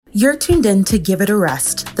You're tuned in to Give It a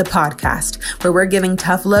Rest, the podcast, where we're giving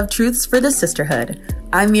tough love truths for the sisterhood.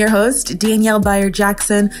 I'm your host, Danielle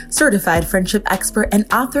Beyer-Jackson, certified friendship expert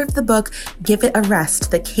and author of the book, Give It a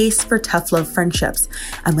Rest, the Case for Tough Love Friendships.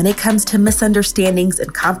 And when it comes to misunderstandings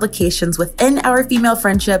and complications within our female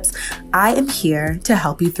friendships, I am here to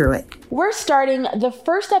help you through it. We're starting the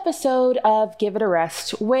first episode of Give It a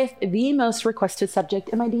Rest with the most requested subject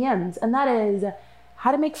in my DMs, and that is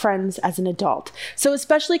how to make friends as an adult. So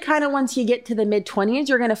especially kind of once you get to the mid-20s,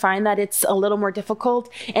 you're going to find that it's a little more difficult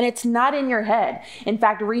and it's not in your head. In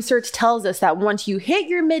fact, research tells us that once you hit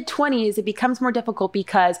your mid-20s, it becomes more difficult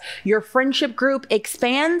because your friendship group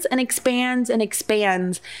expands and expands and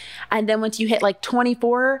expands. And then once you hit like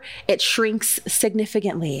 24, it shrinks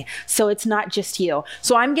significantly. So it's not just you.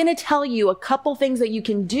 So I'm going to tell you a couple things that you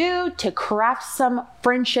can do to craft some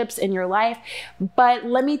friendships in your life. But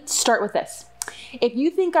let me start with this. If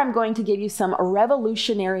you think I'm going to give you some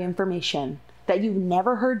revolutionary information that you've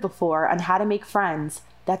never heard before on how to make friends,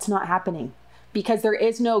 that's not happening. Because there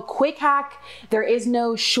is no quick hack, there is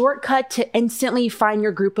no shortcut to instantly find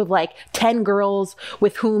your group of like 10 girls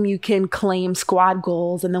with whom you can claim squad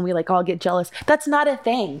goals and then we like all get jealous. That's not a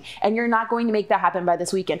thing. And you're not going to make that happen by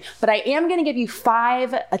this weekend. But I am going to give you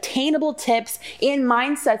 5 attainable tips and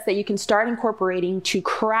mindsets that you can start incorporating to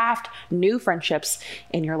craft new friendships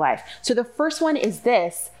in your life. So the first one is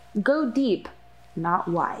this: go deep, not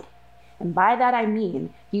wide. And by that, I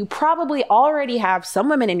mean, you probably already have some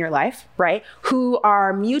women in your life, right, who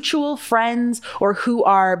are mutual friends or who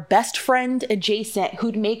are best friend adjacent,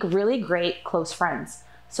 who'd make really great close friends.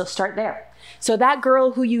 So start there. So that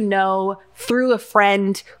girl who you know through a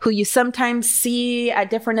friend who you sometimes see at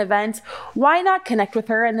different events, why not connect with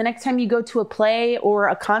her? And the next time you go to a play or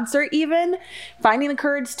a concert even, finding the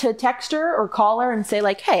courage to text her or call her and say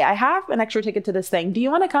like, hey, I have an extra ticket to this thing. Do you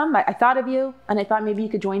want to come? I thought of you and I thought maybe you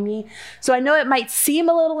could join me. So I know it might seem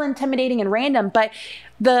a little intimidating and random, but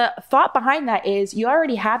the thought behind that is you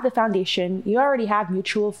already have the foundation, you already have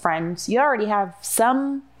mutual friends, you already have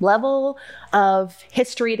some level of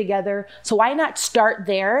history together. So why not start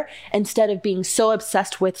there instead of being so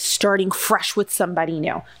obsessed with starting fresh with somebody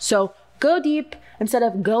new? So go deep instead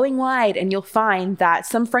of going wide, and you'll find that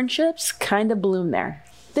some friendships kind of bloom there.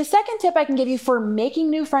 The second tip I can give you for making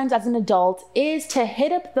new friends as an adult is to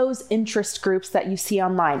hit up those interest groups that you see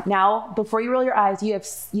online. Now, before you roll your eyes,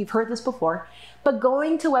 you've heard this before, but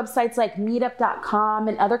going to websites like meetup.com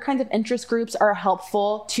and other kinds of interest groups are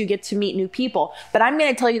helpful to get to meet new people. But I'm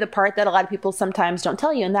going to tell you the part that a lot of people sometimes don't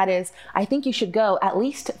tell you, and that is, I think you should go at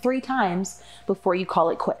least 3 times before you call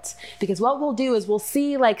it quits. Because what we'll do is we'll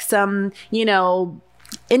see like some,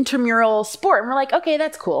 intramural sport and we're like, okay,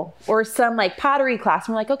 that's cool. Or some like pottery class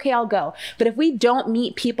and we're like, okay, I'll go. But if we don't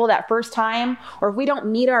meet people that first time, or if we don't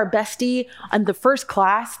meet our bestie on the first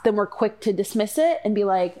class, then we're quick to dismiss it and be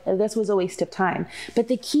like, this was a waste of time. But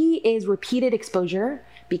the key is repeated exposure,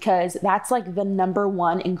 because that's like the number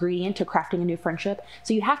one ingredient to crafting a new friendship.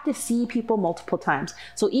 So you have to see people multiple times.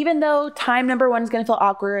 So even though time number 1 is going to feel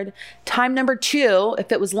awkward, time number 2, if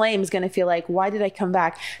it was lame, is going to feel like, why did I come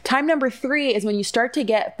back? Time number 3 is when you start to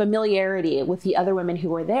get familiarity with the other women who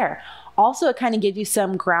were there. Also, it kind of gives you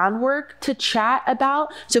some groundwork to chat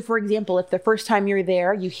about. So for example, if the first time you're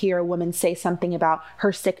there, you hear a woman say something about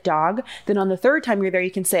her sick dog, then on the third time you're there, you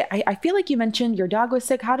can say, I feel like you mentioned your dog was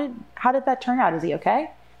sick. How did that turn out? Is he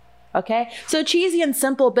okay? Okay. So cheesy and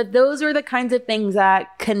simple, but those are the kinds of things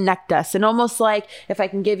that connect us. And almost like, if I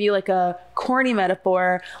can give you like a corny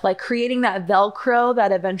metaphor, like creating that Velcro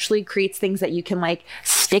that eventually creates things that you can like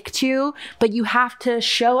stick to, but you have to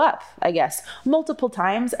show up, I guess, multiple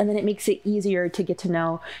times. And then it makes it easier to get to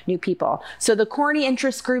know new people. So the corny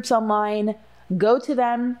interest groups online, go to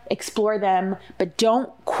them, explore them, but don't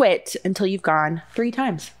quit until you've gone 3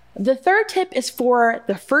 times. The third tip is for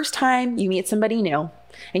the first time you meet somebody new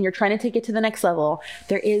and you're trying to take it to the next level.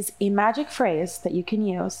 There is a magic phrase that you can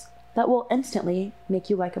use that will instantly make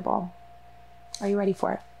you likable. Are you ready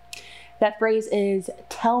for it? That phrase is,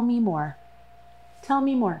 tell me more. Tell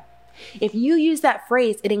me more. If you use that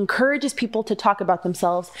phrase, it encourages people to talk about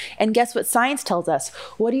themselves. And guess what science tells us?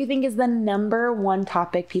 What do you think is the number 1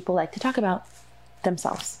 topic people like to talk about?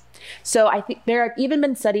 Themselves. So I think there have even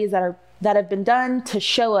been studies that have been done to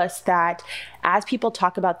show us that as people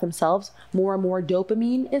talk about themselves, more and more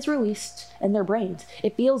dopamine is released in their brains.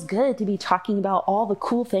 It feels good to be talking about all the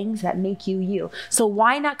cool things that make you you. So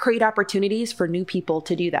why not create opportunities for new people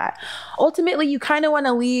to do that? Ultimately, you kind of want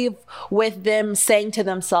to leave with them saying to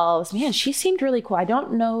themselves, man, she seemed really cool. I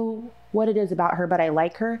don't know what it is about her, but I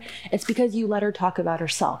like her, it's because you let her talk about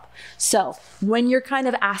herself. So when you're kind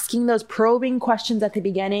of asking those probing questions at the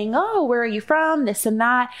beginning, oh, where are you from? This and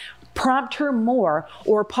that, prompt her more,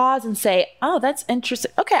 or pause and say, oh, that's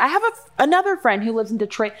interesting. Okay, I have another friend who lives in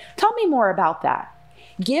Detroit. Tell me more about that.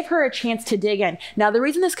 Give her a chance to dig in. Now, the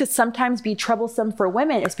reason this could sometimes be troublesome for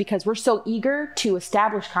women is because we're so eager to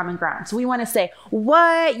establish common ground. So we want to say,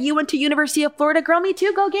 what? You went to University of Florida? Girl, me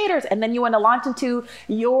too. Go Gators. And then you want to launch into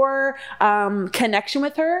your connection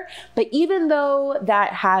with her. But even though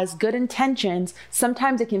that has good intentions,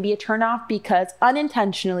 sometimes it can be a turnoff because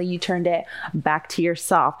unintentionally you turned it back to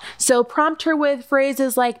yourself. So prompt her with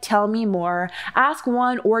phrases like, tell me more. Ask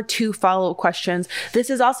 1 or 2 follow-up questions.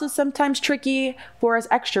 This is also sometimes tricky for us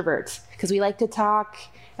extroverts because we like to talk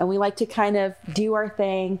and we like to kind of do our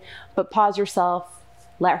thing, but pause yourself,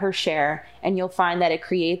 let her share, and you'll find that it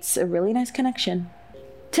creates a really nice connection.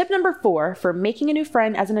 Tip number 4 for making a new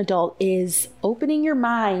friend as an adult is opening your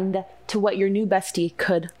mind to what your new bestie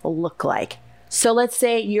could look like. So let's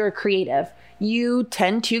say you're a creative. You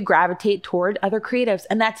tend to gravitate toward other creatives,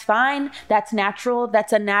 and that's fine. That's natural.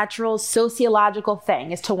 That's a natural sociological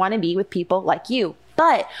thing, is to want to be with people like you.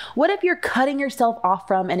 But what if you're cutting yourself off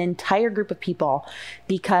from an entire group of people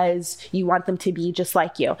because you want them to be just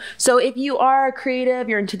like you? So if you are a creative,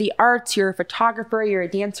 you're into the arts, you're a photographer, you're a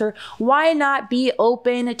dancer, why not be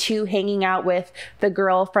open to hanging out with the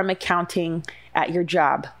girl from accounting at your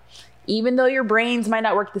job? Even though your brains might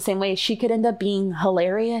not work the same way, she could end up being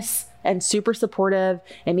hilarious and super supportive,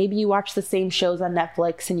 and maybe you watch the same shows on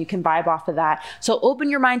Netflix and you can vibe off of that. So open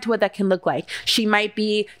your mind to what that can look like. She might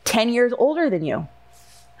be 10 years older than you.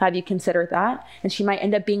 Have you considered that? And she might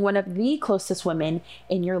end up being one of the closest women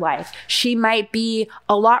in your life. She might be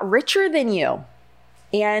a lot richer than you.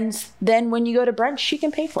 And then when you go to brunch, she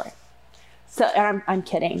can pay for it. So I'm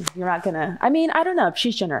kidding. You're not gonna, I don't know if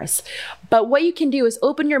she's generous, but what you can do is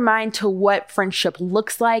open your mind to what friendship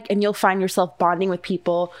looks like, and you'll find yourself bonding with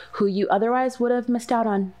people who you otherwise would have missed out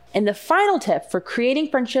on. And the final tip for creating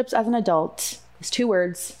friendships as an adult is 2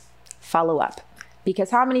 words: follow up.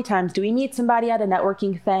 Because how many times do we meet somebody at a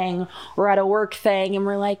networking thing or at a work thing and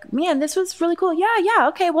we're like, man, this was really cool. Yeah.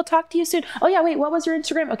 Okay, we'll talk to you soon. Oh yeah, wait, what was your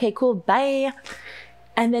Instagram? Okay, cool, bye.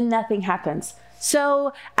 And then nothing happens.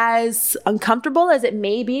 So as uncomfortable as it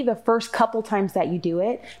may be the first couple times that you do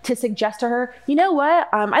it, to suggest to her, you know what,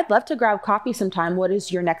 I'd love to grab coffee sometime. What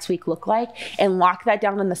does your next week look like? And lock that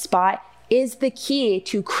down on the spot is the key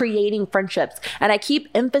to creating friendships. And I keep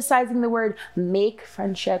emphasizing the word make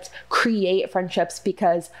friendships, create friendships,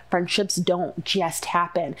 because friendships don't just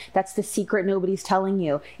happen. That's the secret nobody's telling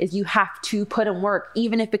you, is you have to put in work,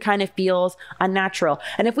 even if it kind of feels unnatural.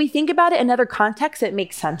 And if we think about it in other contexts, it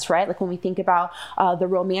makes sense, right? Like when we think about the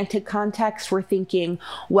romantic context, we're thinking,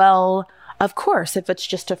 well, of course, if it's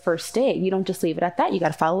just a first date, you don't just leave it at that. You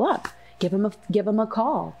got to follow up. Give him a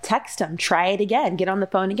call, text him, try it again, get on the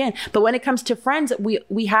phone again. But when it comes to friends,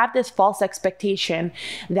 we have this false expectation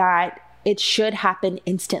that it should happen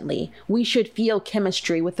instantly. We should feel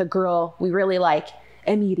chemistry with a girl we really like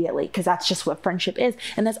immediately, because that's just what friendship is.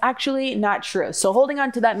 And that's actually not true. So holding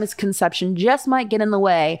on to that misconception just might get in the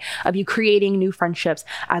way of you creating new friendships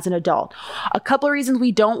as an adult. A couple of reasons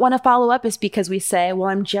we don't want to follow up is because we say, well,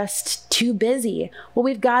 I'm just too busy. Well,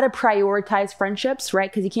 we've got to prioritize friendships, right?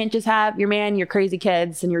 Because you can't just have your man, your crazy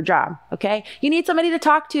kids, and your job, okay? You need somebody to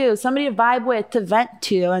talk to, somebody to vibe with, to vent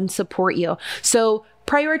to, and support you. So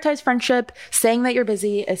prioritize friendship. Saying that you're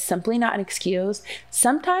busy is simply not an excuse.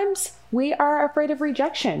 Sometimes we are afraid of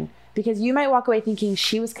rejection because you might walk away thinking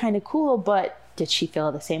she was kind of cool, but did she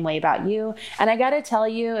feel the same way about you? And I got to tell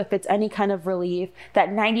you, if it's any kind of relief, that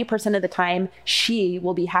 90% of the time she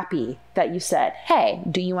will be happy that you said, hey,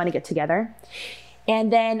 do you want to get together?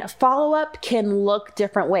 And then follow up can look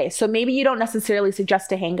different ways. So maybe you don't necessarily suggest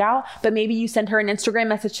to hang out, but maybe you send her an Instagram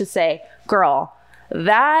message to say, girl,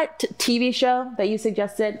 that TV show that you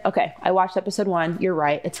suggested, okay, I watched episode 1. You're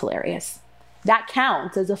right. It's hilarious. That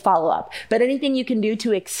counts as a follow-up. But anything you can do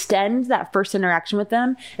to extend that first interaction with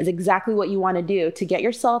them is exactly what you want to do to get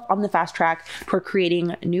yourself on the fast track for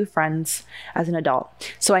creating new friends as an adult.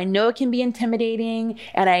 So I know it can be intimidating,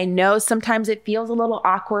 and I know sometimes it feels a little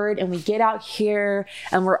awkward, and we get out here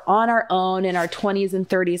and we're on our own in our 20s and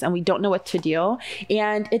 30s and we don't know what to do.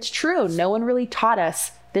 And it's true. No one really taught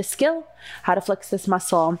us this skill, how to flex this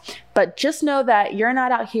muscle. But just know that you're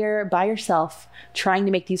not out here by yourself trying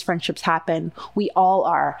to make these friendships happen. We all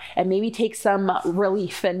are. And maybe take some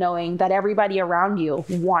relief in knowing that everybody around you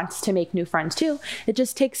wants to make new friends too. It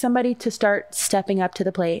just takes somebody to start stepping up to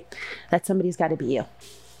the plate. That somebody's got to be you.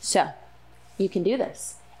 So you can do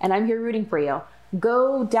this. And I'm here rooting for you.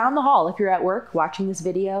 go down the hall if you're at work watching this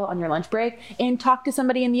video on your lunch break and talk to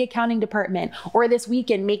somebody in the accounting department, or this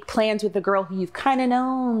weekend make plans with a girl who you've kind of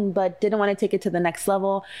known but didn't want to take it to the next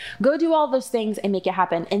level. Go do all those things and make it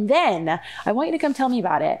happen. And then I want you to come tell me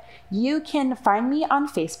about it. You can find me on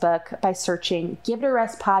Facebook by searching Give It a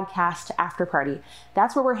Rest Podcast After Party.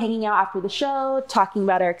 That's where we're hanging out after the show, talking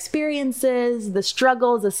about our experiences, the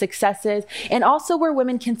struggles, the successes, and also where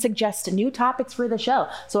women can suggest new topics for the show.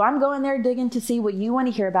 So I'm going there digging to see what you want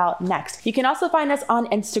to hear about next. You can also find us on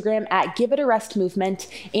Instagram at Give It a Rest Movement,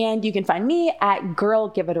 and you can find me at Girl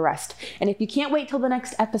Give It a Rest. And if you can't wait till the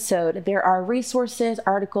next episode, there are resources,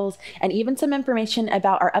 articles, and even some information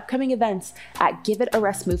about our upcoming events at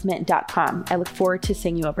giveItarestmovement.com. I look forward to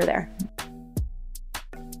seeing you over there.